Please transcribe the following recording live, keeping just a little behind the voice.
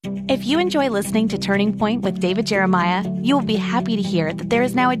If you enjoy listening to Turning Point with David Jeremiah, you will be happy to hear that there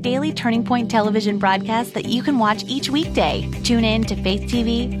is now a daily Turning Point television broadcast that you can watch each weekday. Tune in to Faith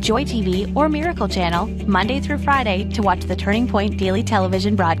TV, Joy TV, or Miracle Channel, Monday through Friday, to watch the Turning Point daily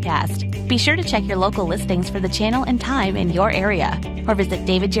television broadcast. Be sure to check your local listings for the channel and time in your area, or visit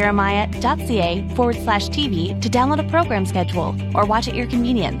davidjeremiah.ca/TV to download a program schedule or watch at your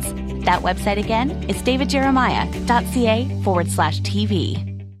convenience. That website again is davidjeremiah.ca/TV.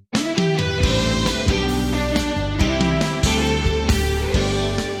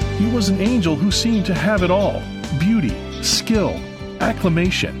 He was an angel who seemed to have it all: beauty, skill,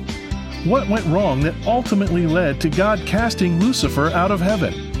 acclamation. What went wrong that ultimately led to God casting Lucifer out of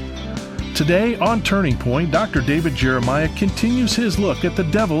heaven? Today on Turning Point, Dr. David Jeremiah continues his look at the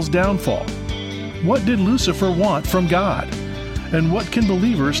devil's downfall. What did Lucifer want from God? And what can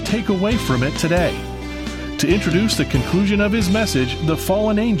believers take away from it today? To introduce the conclusion of his message, The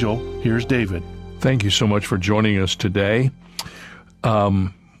Fallen Angel, here's David. Thank you so much for joining us today.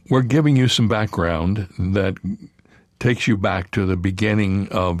 We're giving you some background that takes you back to the beginning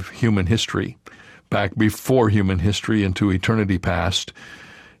of human history, back before human history into eternity past,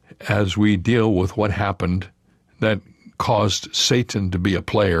 as we deal with what happened that caused Satan to be a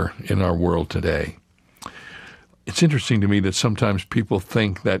player in our world today. It's interesting to me that sometimes people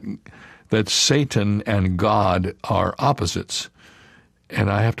think that Satan and God are opposites. And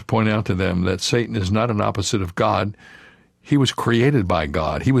I have to point out to them that Satan is not an opposite of God. He was created by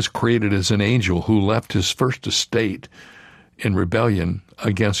God. He was created as an angel who left his first estate in rebellion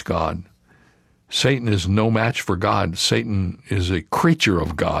against God. Satan is no match for God. Satan is a creature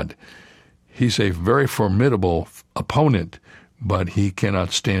of God. He's a very formidable opponent, but he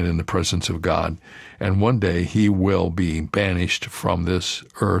cannot stand in the presence of God. And one day he will be banished from this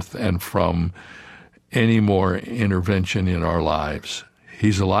earth and from any more intervention in our lives.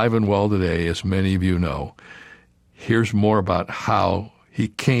 He's alive and well today, as many of you know. Here's more about how he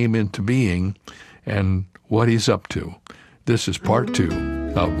came into being and what he's up to. This is part 2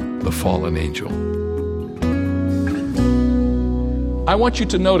 of The Fallen Angel. I want you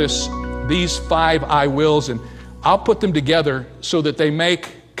to notice these 5 I wills, and I'll put them together so that they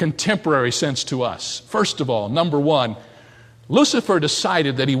make contemporary sense to us. First of all, number 1, Lucifer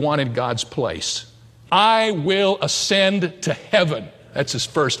decided that he wanted God's place. I will ascend to heaven. That's his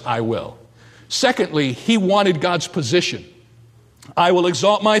first I will. Secondly, he wanted God's position. I will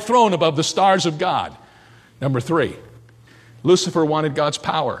exalt my throne above the stars of God. Number 3, Lucifer wanted God's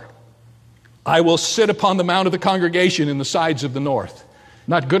power. I will sit upon the mount of the congregation in the sides of the north.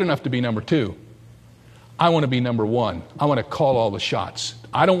 Not good enough to be number 2. I want to be number 1. I want to call all the shots.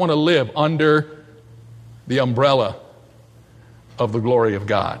 I don't want to live under the umbrella of the glory of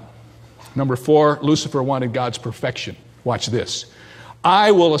God. Number 4, Lucifer wanted God's perfection. Watch this.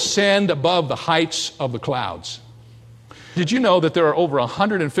 I will ascend above the heights of the clouds. Did you know that there are over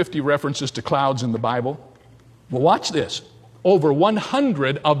 150 references to clouds in the Bible? Well, watch this. Over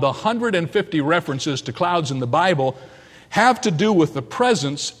 100 of the 150 references to clouds in the Bible have to do with the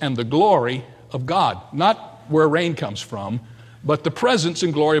presence and the glory of God. Not where rain comes from, but the presence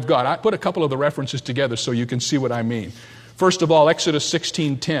and glory of God. I put a couple of the references together so you can see what I mean. First of all, Exodus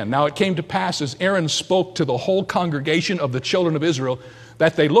 16:10. Now it came to pass as Aaron spoke to the whole congregation of the children of Israel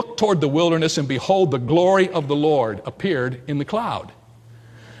that they looked toward the wilderness, and behold, the glory of the Lord appeared in the cloud.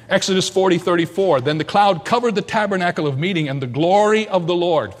 Exodus 40:34. Then the cloud covered the tabernacle of meeting, and the glory of the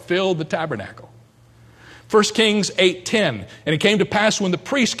Lord filled the tabernacle. 1 Kings 8:10. And it came to pass when the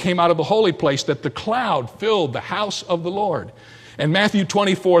priest came out of the holy place that the cloud filled the house of the Lord. And Matthew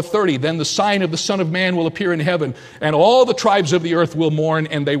 24:30, then the sign of the Son of Man will appear in heaven, and all the tribes of the earth will mourn,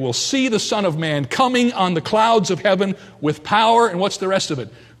 and they will see the Son of Man coming on the clouds of heaven with power, and what's the rest of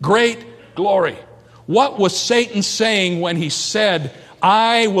it? Great glory. What was Satan saying when he said,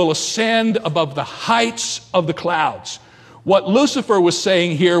 I will ascend above the heights of the clouds? What Lucifer was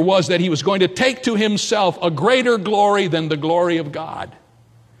saying here was that he was going to take to himself a greater glory than the glory of God.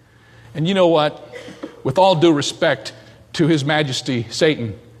 And you know what? With all due respect to His Majesty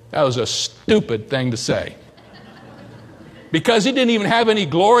Satan, that was a stupid thing to say. Because he didn't even have any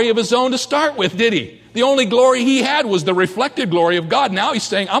glory of his own to start with, did he? The only glory he had was the reflected glory of God. Now he's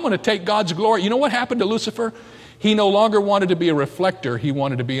saying, I'm going to take God's glory. You know what happened to Lucifer? He no longer wanted to be a reflector. He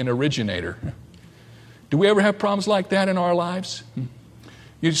wanted to be an originator. Do we ever have problems like that in our lives?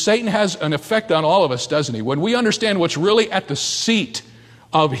 Satan has an effect on all of us, doesn't he? When we understand what's really at the seat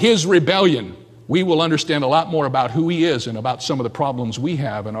of his rebellion, we will understand a lot more about who he is and about some of the problems we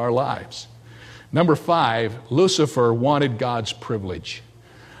have in our lives. Number 5, Lucifer wanted God's privilege.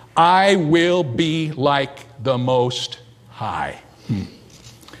 I will be like the Most High.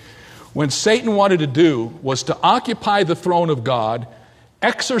 What Satan wanted to do was to occupy the throne of God,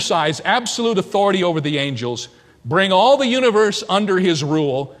 exercise absolute authority over the angels, bring all the universe under his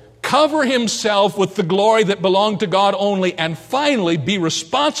rule, cover himself with the glory that belonged to God only, and finally be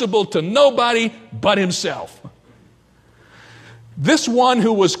responsible to nobody but himself. This one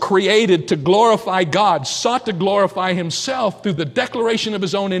who was created to glorify God sought to glorify himself through the declaration of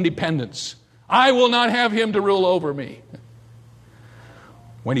his own independence. I will not have him to rule over me.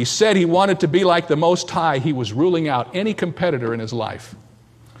 When he said he wanted to be like the Most High, he was ruling out any competitor in his life.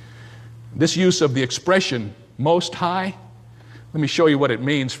 This use of the expression Most High, let me show you what it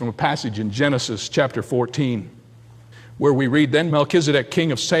means from a passage in Genesis chapter 14, where we read, Then Melchizedek,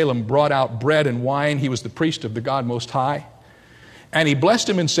 king of Salem, brought out bread and wine. He was the priest of the God Most High. And he blessed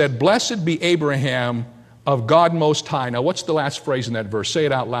him and said, Blessed be Abraham of God Most High. Now, what's the last phrase in that verse? Say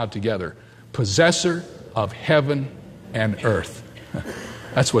it out loud together. Possessor of heaven and earth.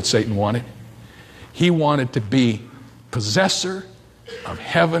 That's what Satan wanted. He wanted to be possessor of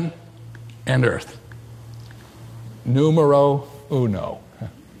heaven and earth. Numero uno.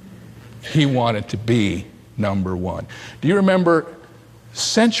 He wanted to be number one. Do you remember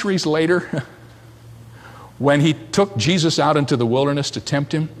centuries later when he took Jesus out into the wilderness to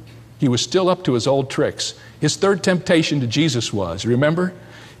tempt him? He was still up to his old tricks. His third temptation to Jesus was, remember,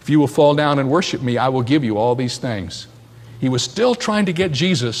 if you will fall down and worship me, I will give you all these things. He was still trying to get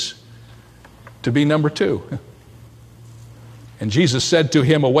Jesus to be number two. And Jesus said to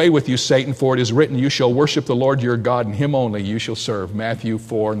him, Away with you, Satan, for it is written, You shall worship the Lord your God, and him only you shall serve. Matthew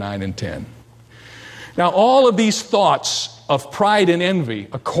 4, 9, and 10. Now, all of these thoughts of pride and envy,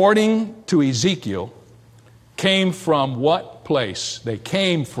 according to Ezekiel, came from what place? They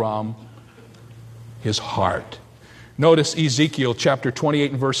came from his heart. Notice Ezekiel chapter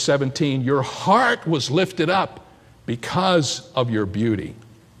 28 and verse 17. Your heart was lifted up because of your beauty.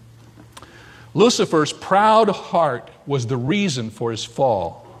 Lucifer's proud heart was the reason for his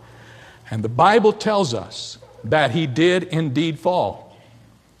fall. And the Bible tells us that he did indeed fall.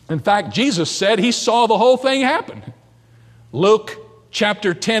 In fact, Jesus said he saw the whole thing happen. Luke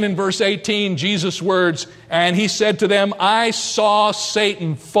chapter 10 and verse 18, Jesus' words, and he said to them, I saw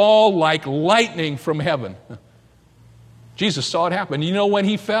Satan fall like lightning from heaven. Jesus saw it happen. You know, when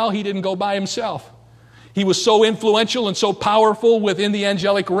he fell, he didn't go by himself. He was so influential and so powerful within the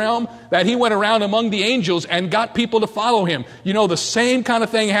angelic realm that he went around among the angels and got people to follow him. You know, the same kind of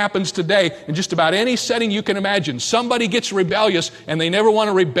thing happens today in just about any setting you can imagine. Somebody gets rebellious and they never want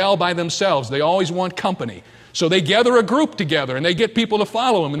to rebel by themselves. They always want company. So they gather a group together and they get people to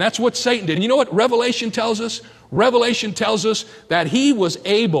follow him. And that's what Satan did. And you know what Revelation tells us? Revelation tells us that he was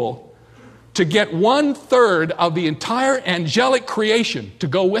able to get 1/3 of the entire angelic creation to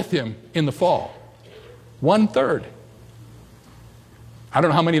go with him in the fall. 1/3. I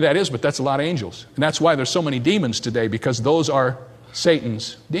don't know how many that is, but that's a lot of angels. And that's why there's so many demons today, because those are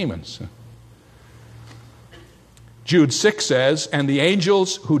Satan's demons. Jude 6 says, And the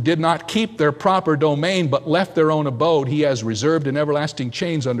angels who did not keep their proper domain but left their own abode, he has reserved in everlasting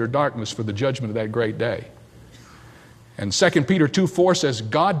chains under darkness for the judgment of that great day. And 2 Peter 2:4 says,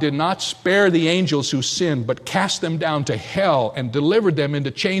 God did not spare the angels who sinned, but cast them down to hell and delivered them into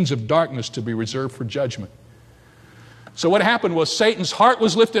chains of darkness to be reserved for judgment. So what happened was Satan's heart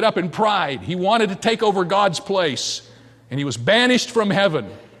was lifted up in pride. He wanted to take over God's place, and he was banished from heaven.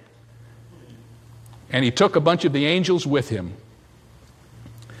 And he took a bunch of the angels with him.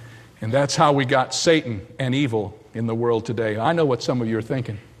 And that's how we got Satan and evil in the world today. I know what some of you are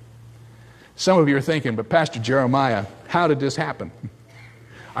thinking. Some of you are thinking, but Pastor Jeremiah, how did this happen?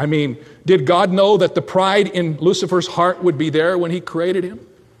 I mean, did God know that the pride in Lucifer's heart would be there when he created him?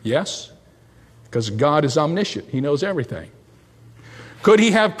 Yes, because God is omniscient. He knows everything. Could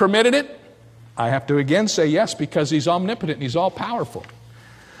he have permitted it? I have to again say yes, because he's omnipotent and he's all-powerful.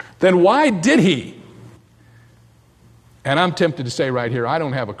 Then why did he? And I'm tempted to say right here, I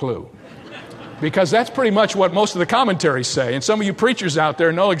don't have a clue. Because that's pretty much what most of the commentaries say. And some of you preachers out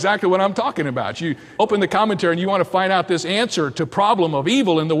there know exactly what I'm talking about. You open the commentary and you want to find out this answer to problem of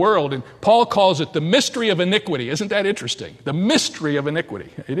evil in the world. And Paul calls it the mystery of iniquity. Isn't that interesting? The mystery of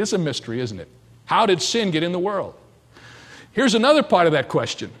iniquity. It is a mystery, isn't it? How did sin get in the world? Here's another part of that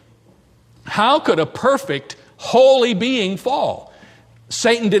question. How could a perfect, holy being fall?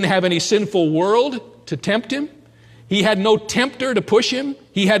 Satan didn't have any sinful world to tempt him. He had no tempter to push him.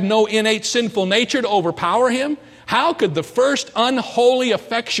 He had no innate sinful nature to overpower him. How could the first unholy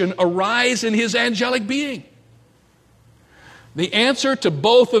affection arise in his angelic being? The answer to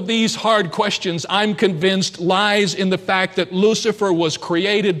both of these hard questions, I'm convinced, lies in the fact that Lucifer was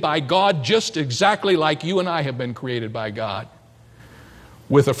created by God just exactly like you and I have been created by God.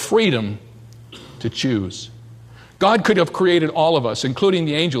 with a freedom to choose. God could have created all of us, including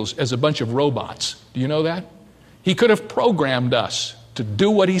the angels, as a bunch of robots. Do you know that? He could have programmed us to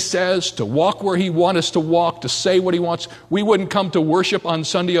do what He says, to walk where He wants us to walk, to say what He wants. We wouldn't come to worship on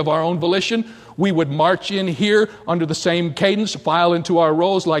Sunday of our own volition. We would march in here under the same cadence, file into our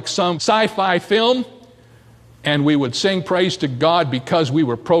rows like some sci-fi film, and we would sing praise to God because we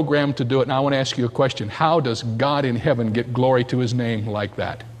were programmed to do it. Now I want to ask you a question. How does God in heaven get glory to His name like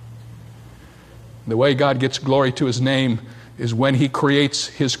that? The way God gets glory to His name is when He creates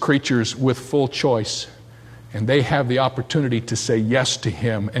His creatures with full choice, and they have the opportunity to say yes to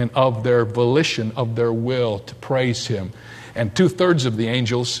Him and of their volition, of their will, to praise Him. And 2/3 of the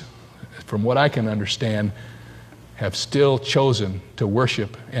angels, from what I can understand, have still chosen to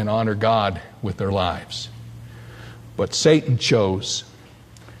worship and honor God with their lives. But Satan chose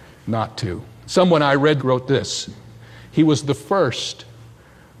not to. Someone I read wrote this: he was the first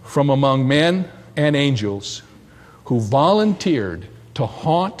from among men and angels who volunteered to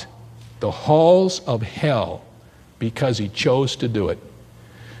haunt the halls of hell because he chose to do it.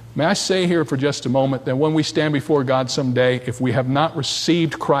 May I say here for just a moment that when we stand before God someday, if we have not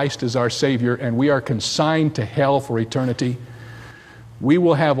received Christ as our Savior and we are consigned to hell for eternity, we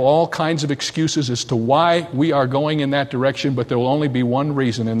will have all kinds of excuses as to why we are going in that direction, but there will only be one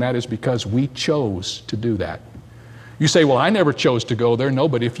reason, and that is because we chose to do that. You say, well, I never chose to go there. No,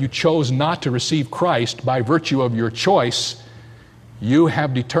 but if you chose not to receive Christ by virtue of your choice, you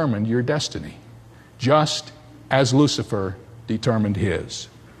have determined your destiny, just as Lucifer determined his.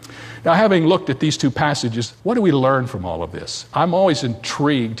 Now, having looked at these two passages, what do we learn from all of this? I'm always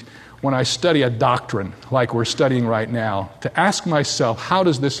intrigued when I study a doctrine like we're studying right now to ask myself, how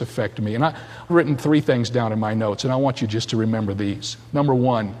does this affect me? And I've written 3 things down in my notes, and I want you just to remember these.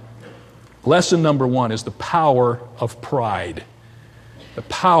 Lesson number 1 is the power of pride. The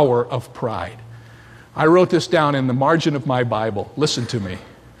power of pride. I wrote this down in the margin of my Bible. Listen to me.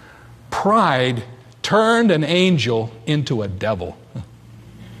 Pride turned an angel into a devil.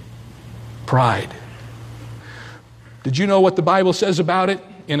 Pride. Did you know what the Bible says about it?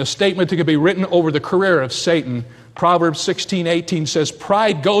 In a statement that could be written over the career of Satan, Proverbs 16:18 says,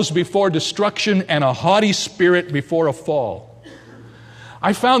 "Pride goes before destruction and a haughty spirit before a fall."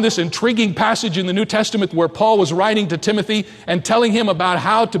 I found this intriguing passage in the New Testament where Paul was writing to Timothy and telling him about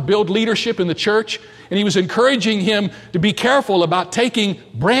how to build leadership in the church. And he was encouraging him to be careful about taking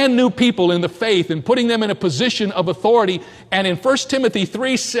brand new people in the faith and putting them in a position of authority. And in 1 Timothy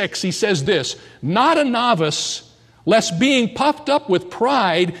 3:6, he says this: "Not a novice, lest being puffed up with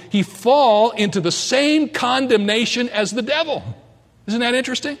pride, he fall into the same condemnation as the devil." Isn't that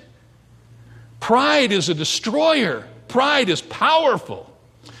interesting? Pride is a destroyer. Pride is powerful.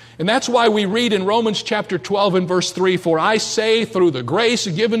 And that's why we read in Romans chapter 12 and verse 3, "For I say through the grace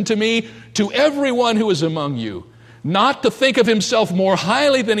given to me to everyone who is among you, not to think of himself more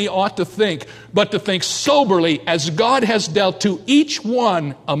highly than he ought to think, but to think soberly as God has dealt to each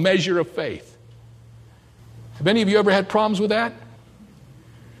one a measure of faith." Have any of you ever had problems with that?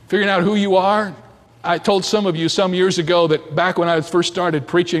 Figuring out who you are? I told some of you some years ago that back when I first started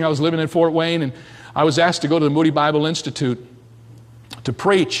preaching, I was living in Fort Wayne, and I was asked to go to the Moody Bible Institute to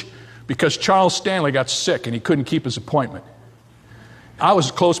preach because Charles Stanley got sick and he couldn't keep his appointment. I was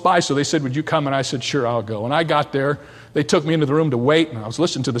close by, so they said, "Would you come?" And I said, "Sure, I'll go." And I got there. They took me into the room to wait, and I was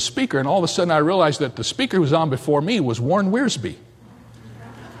listening to the speaker, and all of a sudden I realized that the speaker who was on before me was Warren Wiersbe.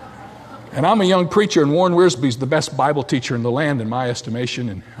 And I'm a young preacher, and Warren Wiersbe's the best Bible teacher in the land, in my estimation.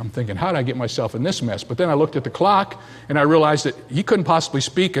 And I'm thinking, how did I get myself in this mess? But then I looked at the clock, and I realized that he couldn't possibly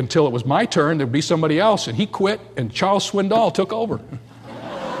speak until it was my turn. There'd be somebody else. And he quit, and Charles Swindoll took over.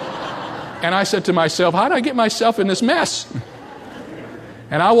 And I said to myself, how did I get myself in this mess?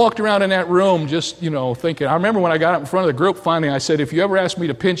 And I walked around in that room just, thinking. I remember when I got up in front of the group, finally, I said, "If you ever ask me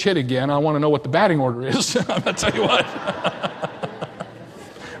to pinch hit again, I want to know what the batting order is." I'm going to tell you what.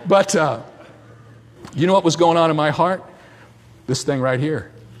 But you know what was going on in my heart? This thing right here.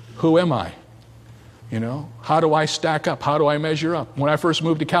 Who am I? How do I stack up? How do I measure up? When I first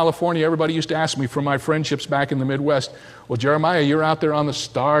moved to California, everybody used to ask me from my friendships back in the Midwest, "Well, Jeremiah, you're out there on the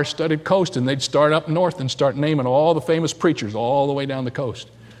star-studded coast," and they'd start up north and start naming all the famous preachers all the way down the coast.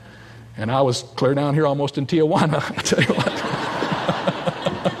 And I was clear down here almost in Tijuana, I'll tell you what.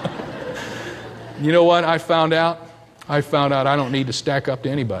 You know what I found out? I found out I don't need to stack up to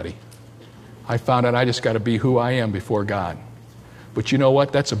anybody. I found out I just got to be who I am before God. But you know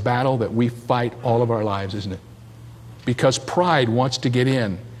what? That's a battle that we fight all of our lives, isn't it? Because pride wants to get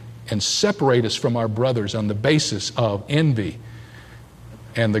in and separate us from our brothers on the basis of envy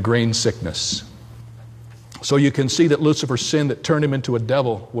and the green sickness. So you can see that Lucifer's sin that turned him into a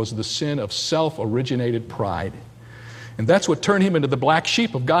devil was the sin of self-originated pride. And that's what turned him into the black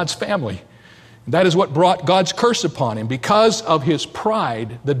sheep of God's family. That is what brought God's curse upon him. Because of his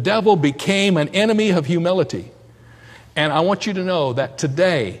pride, the devil became an enemy of humility. And I want you to know that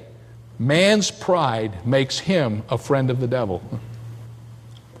today, man's pride makes him a friend of the devil.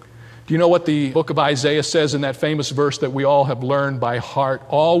 Do you know what the book of Isaiah says in that famous verse that we all have learned by heart?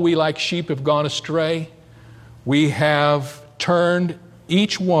 All we like sheep have gone astray. We have turned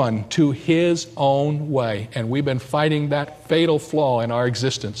each one to his own way. And we've been fighting that fatal flaw in our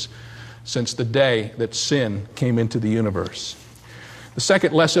existence since the day that sin came into the universe. The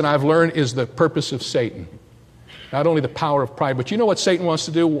second lesson I've learned is the purpose of Satan. Not only the power of pride, but you know what Satan wants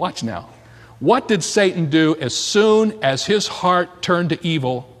to do? Watch now. What did Satan do as soon as his heart turned to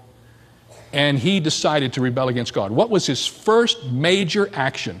evil and he decided to rebel against God? What was his first major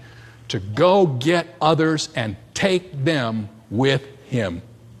action? To go get others and take them with him.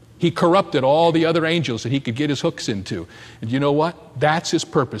 He corrupted all the other angels that he could get his hooks into. And you know what? That's his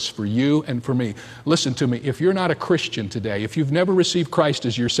purpose for you and for me. Listen to me. If you're not a Christian today, if you've never received Christ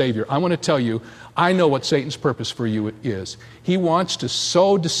as your Savior, I want to tell you, I know what Satan's purpose for you is. He wants to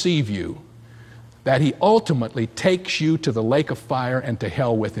so deceive you that he ultimately takes you to the lake of fire and to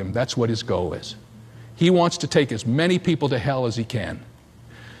hell with him. That's what his goal is. He wants to take as many people to hell as he can.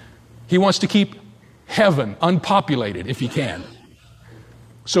 He wants to keep heaven unpopulated if he can.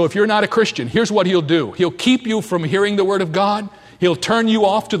 So if you're not a Christian, here's what he'll do. He'll keep you from hearing the Word of God. He'll turn you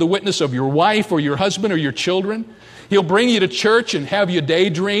off to the witness of your wife or your husband or your children. He'll bring you to church and have you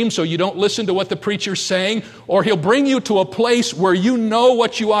daydream so you don't listen to what the preacher's saying. Or he'll bring you to a place where you know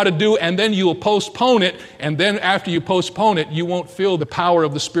what you ought to do and then you'll postpone it. And then after you postpone it, you won't feel the power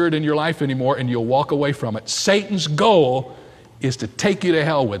of the Spirit in your life anymore and you'll walk away from it. Satan's goal is to take you to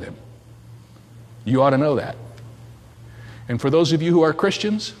hell with him. You ought to know that. And for those of you who are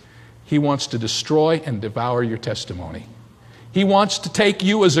Christians, he wants to destroy and devour your testimony. He wants to take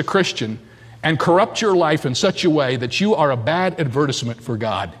you as a Christian and corrupt your life in such a way that you are a bad advertisement for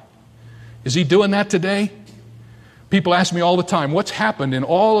God. Is he doing that today? People ask me all the time, what's happened in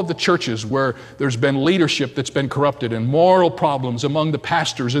all of the churches where there's been leadership that's been corrupted and moral problems among the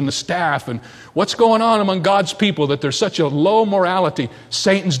pastors and the staff, and what's going on among God's people that there's such a low morality?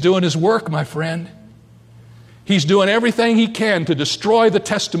 Satan's doing his work, my friend. He's doing everything he can to destroy the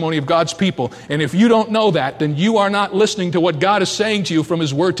testimony of God's people. And if you don't know that, then you are not listening to what God is saying to you from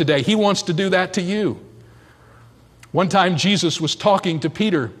his word today. He wants to do that to you. One time Jesus was talking to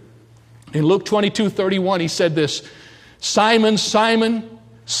Peter. In Luke 22:31, he said this, Simon, Simon,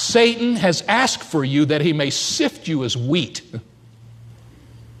 Satan has asked for you that he may sift you as wheat.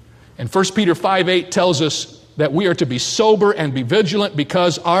 And 1 Peter 5:8 tells us that we are to be sober and be vigilant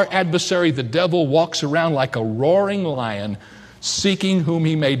because our adversary, the devil, walks around like a roaring lion, seeking whom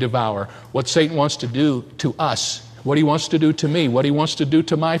he may devour. What Satan wants to do to us, what he wants to do to me, what he wants to do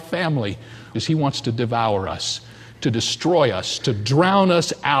to my family, is he wants to devour us, to destroy us, to drown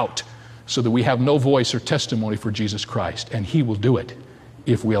us out so that we have no voice or testimony for Jesus Christ. And he will do it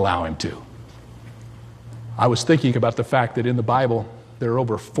if we allow him to. I was thinking about the fact that in the Bible, there are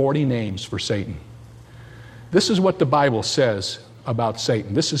over 40 names for Satan. This is what the Bible says about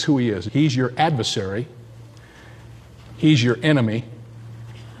Satan. This is who he is. He's your adversary. He's your enemy.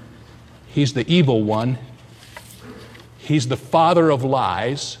 He's the evil one. He's the father of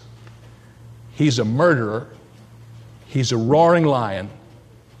lies. He's a murderer. He's a roaring lion.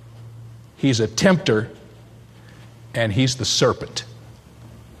 He's a tempter. And he's the serpent.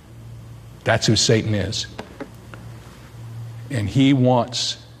 That's who Satan is. And he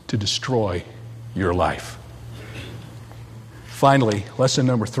wants to destroy your life. Finally, lesson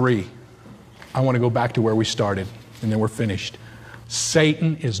number 3. I want to go back to where we started, and then we're finished.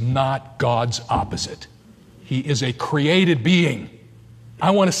 Satan is not God's opposite. He is a created being. I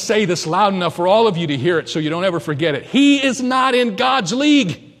want to say this loud enough for all of you to hear it so you don't ever forget it. He is not in God's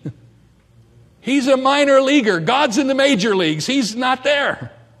league. He's a minor leaguer. God's in the major leagues. He's not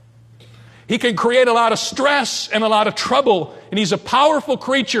there. He can create a lot of stress and a lot of trouble, and he's a powerful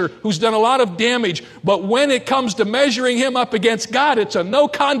creature who's done a lot of damage. But when it comes to measuring him up against God, it's a no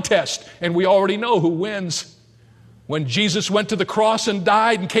contest, and we already know who wins. When Jesus went to the cross and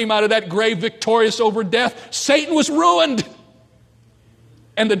died and came out of that grave victorious over death, Satan was ruined.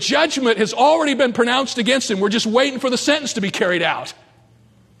 And the judgment has already been pronounced against him. We're just waiting for the sentence to be carried out.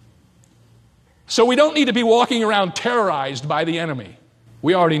 So we don't need to be walking around terrorized by the enemy.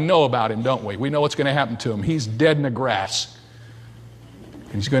 We already know about him, don't we? We know what's going to happen to him. He's dead in the grass.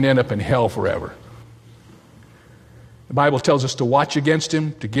 And he's going to end up in hell forever. The Bible tells us to watch against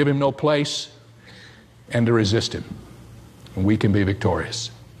him, to give him no place. and to resist him. And we can be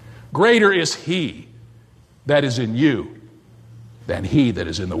victorious. Greater is he that is in you than he that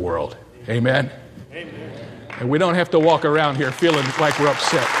is in the world. Amen? Amen. And we don't have to walk around here feeling like we're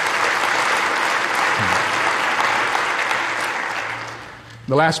upset.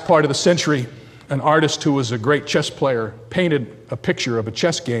 The last part of the century, an artist who was a great chess player painted a picture of a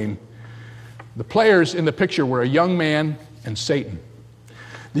chess game. The players in the picture were a young man and Satan.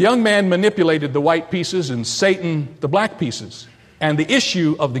 The young man manipulated the white pieces and Satan the black pieces. And the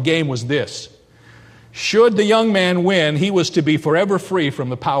issue of the game was this: should the young man win, he was to be forever free from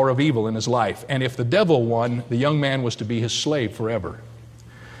the power of evil in his life. And if the devil won, the young man was to be his slave forever.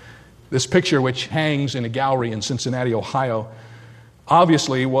 This picture, which hangs in a gallery in Cincinnati, Ohio,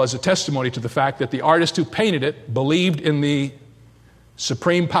 obviously was a testimony to the fact that the artist who painted it believed in the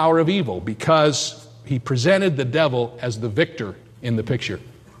supreme power of evil, because he presented the devil as the victor in the picture.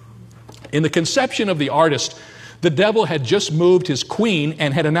 In the conception of the artist, the devil had just moved his queen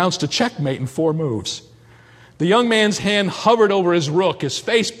and had announced a checkmate in 4 moves. The young man's hand hovered over his rook. His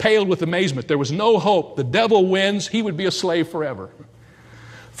face paled with amazement. There was no hope. The devil wins. He would be a slave forever.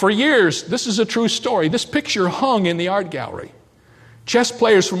 For years, this is a true story. This picture hung in the art gallery. Chess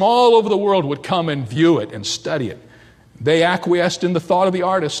players from all over the world would come and view it and study it. They acquiesced in the thought of the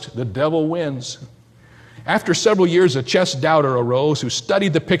artist: the devil wins. After several years, a chess doubter arose who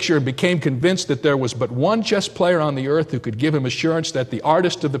studied the picture and became convinced that there was but one chess player on the earth who could give him assurance that the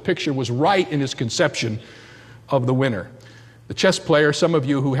artist of the picture was right in his conception of the winner. The chess player, some of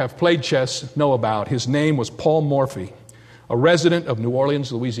you who have played chess know about, his name was Paul Morphy, a resident of New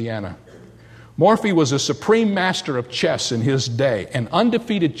Orleans, Louisiana. Morphy was a supreme master of chess in his day, an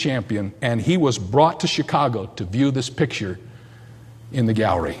undefeated champion, and he was brought to Chicago to view this picture in the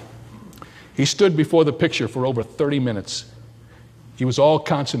gallery. He stood before the picture for over 30 minutes. He was all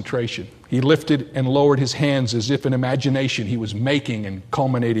concentration. He lifted and lowered his hands as if in imagination he was making and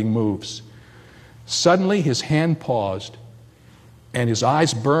culminating moves. Suddenly his hand paused and his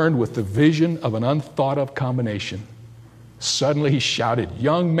eyes burned with the vision of an unthought of combination. Suddenly he shouted,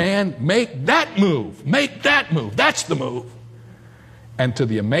 "Young man, make that move! Make that move! That's the move!" And to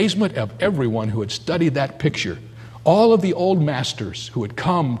the amazement of everyone who had studied that picture, all of the old masters who had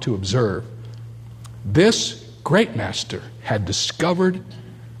come to observe, this great master had discovered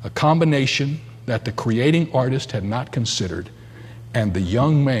a combination that the creating artist had not considered, and the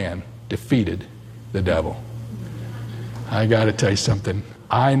young man defeated the devil. I got to tell you something.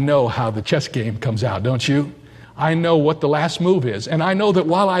 I know how the chess game comes out, don't you? I know what the last move is, and I know that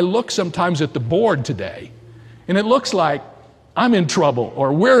while I look sometimes at the board today, and it looks like I'm in trouble,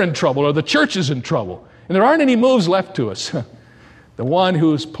 or we're in trouble, or the church is in trouble, and there aren't any moves left to us, the one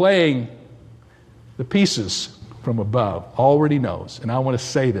who's playing the pieces from above already knows. And I want to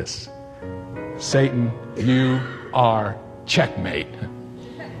say this: Satan, you are checkmate.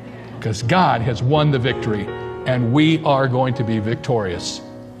 Because God has won the victory, and we are going to be victorious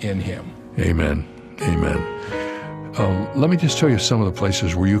in him. Amen. Amen. Let me just tell you some of the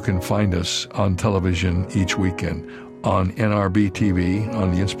places where you can find us on television each weekend. On NRB TV,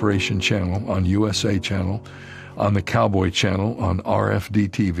 on the Inspiration Channel, on USA Channel, on the Cowboy Channel, on RFD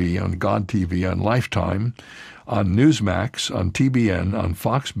TV, on God TV, on Lifetime, on Newsmax, on TBN, on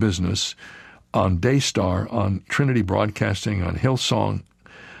Fox Business, on Daystar, on Trinity Broadcasting, on Hillsong.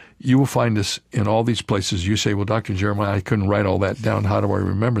 You will find us in all these places. You say, well, Dr. Jeremiah, I couldn't write all that down. How do I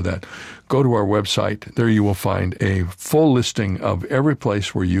remember that? Go to our website. There you will find a full listing of every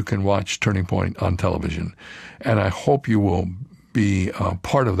place where you can watch Turning Point on television. And I hope you will be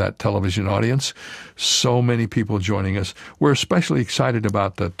part of that television audience. So many people joining us. We're especially excited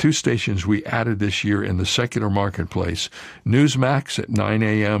about the 2 stations we added this year in the secular marketplace, Newsmax at 9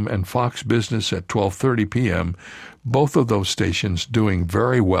 a.m. and Fox Business at 12:30 p.m., both of those stations doing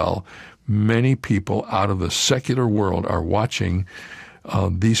very well. Many people out of the secular world are watching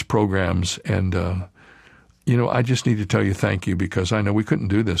these programs. And, I just need to tell you thank you, because I know we couldn't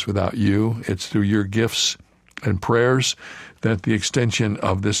do this without you. It's through your gifts and prayers that the extension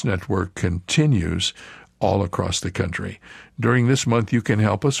of this network continues all across the country. During this month, you can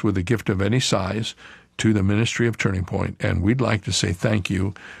help us with a gift of any size to the ministry of Turning Point, and we'd like to say thank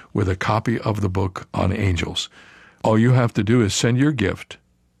you with a copy of the book on angels. All you have to do is send your gift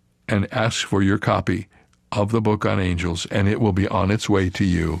and ask for your copy of the book on angels, and it will be on its way to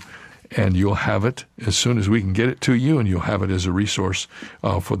you. And you'll have it as soon as we can get it to you, and you'll have it as a resource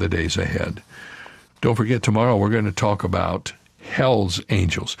for the days ahead. Don't forget, tomorrow we're going to talk about hell's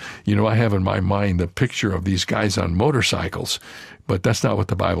angels. I have in my mind the picture of these guys on motorcycles, but that's not what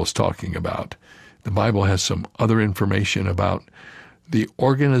the Bible's talking about. The Bible has some other information about the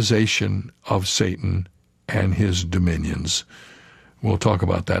organization of Satan and his dominions. We'll talk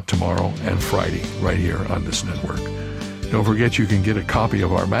about that tomorrow and Friday right here on this network. Don't forget you can get a copy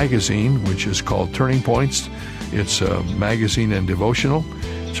of our magazine, which is called Turning Points. It's a magazine and devotional.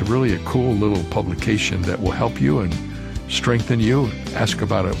 It's really a cool little publication that will help you and strengthen you. Ask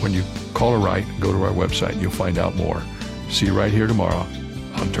about it when you call or write. Go to our website and you'll find out more. See you right here tomorrow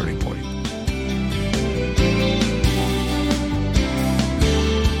on Turning Point.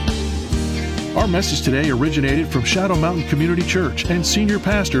 Our message today originated from Shadow Mountain Community Church and Senior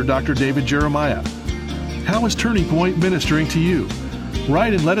Pastor Dr. David Jeremiah. How is Turning Point ministering to you?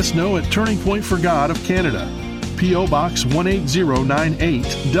 Write and let us know at Turning Point for God of Canada, P.O. Box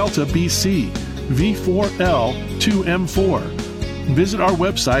 18098, Delta, BC, V4L2M4. Visit our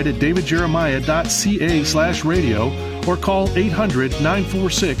website at davidjeremiah.ca/radio or call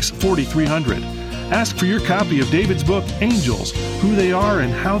 800-946-4300. Ask for your copy of David's book, Angels, Who They Are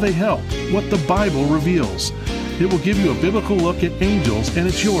and How They Help, What the Bible Reveals. It will give you a biblical look at angels, and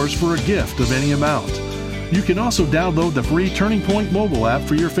it's yours for a gift of any amount. You can also download the free Turning Point mobile app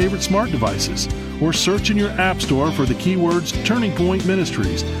for your favorite smart devices, or search in your app store for the keywords Turning Point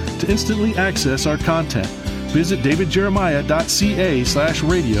Ministries to instantly access our content. Visit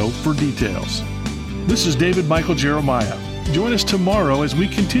davidjeremiah.ca/radio for details. This is David Michael Jeremiah. Join us tomorrow as we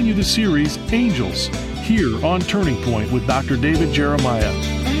continue the series Angels here on Turning Point with Dr. David Jeremiah.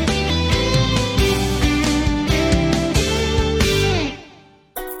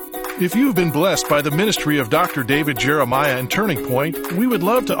 If you have been blessed by the ministry of Dr. David Jeremiah and Turning Point, we would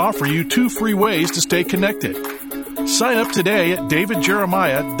love to offer you 2 free ways to stay connected. Sign up today at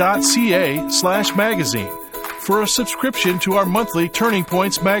davidjeremiah.ca/magazine for a subscription to our monthly Turning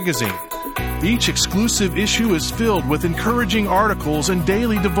Points magazine. Each exclusive issue is filled with encouraging articles and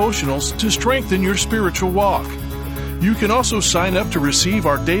daily devotionals to strengthen your spiritual walk. You can also sign up to receive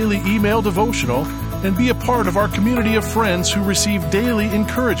our daily email devotional and be a part of our community of friends who receive daily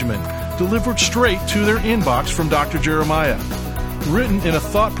encouragement delivered straight to their inbox from Dr. Jeremiah. Written in a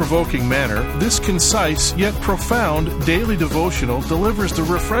thought-provoking manner, this concise yet profound daily devotional delivers the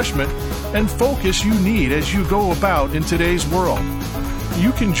refreshment and focus you need as you go about in today's world.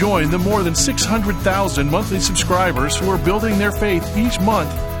 You can join the more than 600,000 monthly subscribers who are building their faith each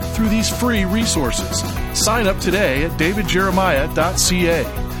month through these free resources. Sign up today at davidjeremiah.ca.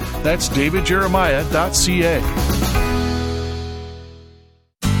 That's davidjeremiah.ca.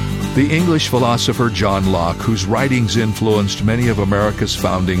 The English philosopher John Locke, whose writings influenced many of America's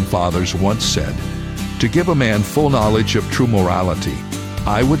founding fathers, once said, "To give a man full knowledge of true morality,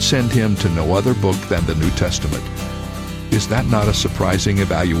 I would send him to no other book than the New Testament." Is that not a surprising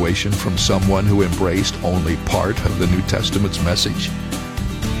evaluation from someone who embraced only part of the New Testament's message?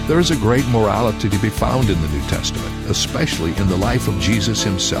 There is a great morality to be found in the New Testament, especially in the life of Jesus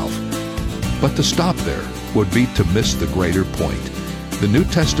himself. But to stop there would be to miss the greater point. The New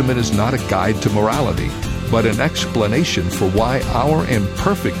Testament is not a guide to morality, but an explanation for why our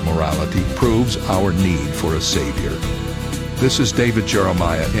imperfect morality proves our need for a Savior. This is David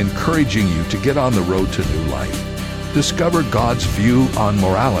Jeremiah encouraging you to get on the road to new life. Discover God's view on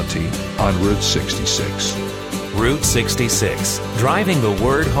morality on Route 66. Route 66, driving the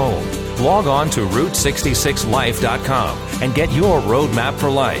word home. Log on to Route66Life.com and get your roadmap for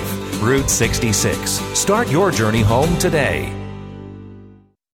life. Route 66. Start your journey home today.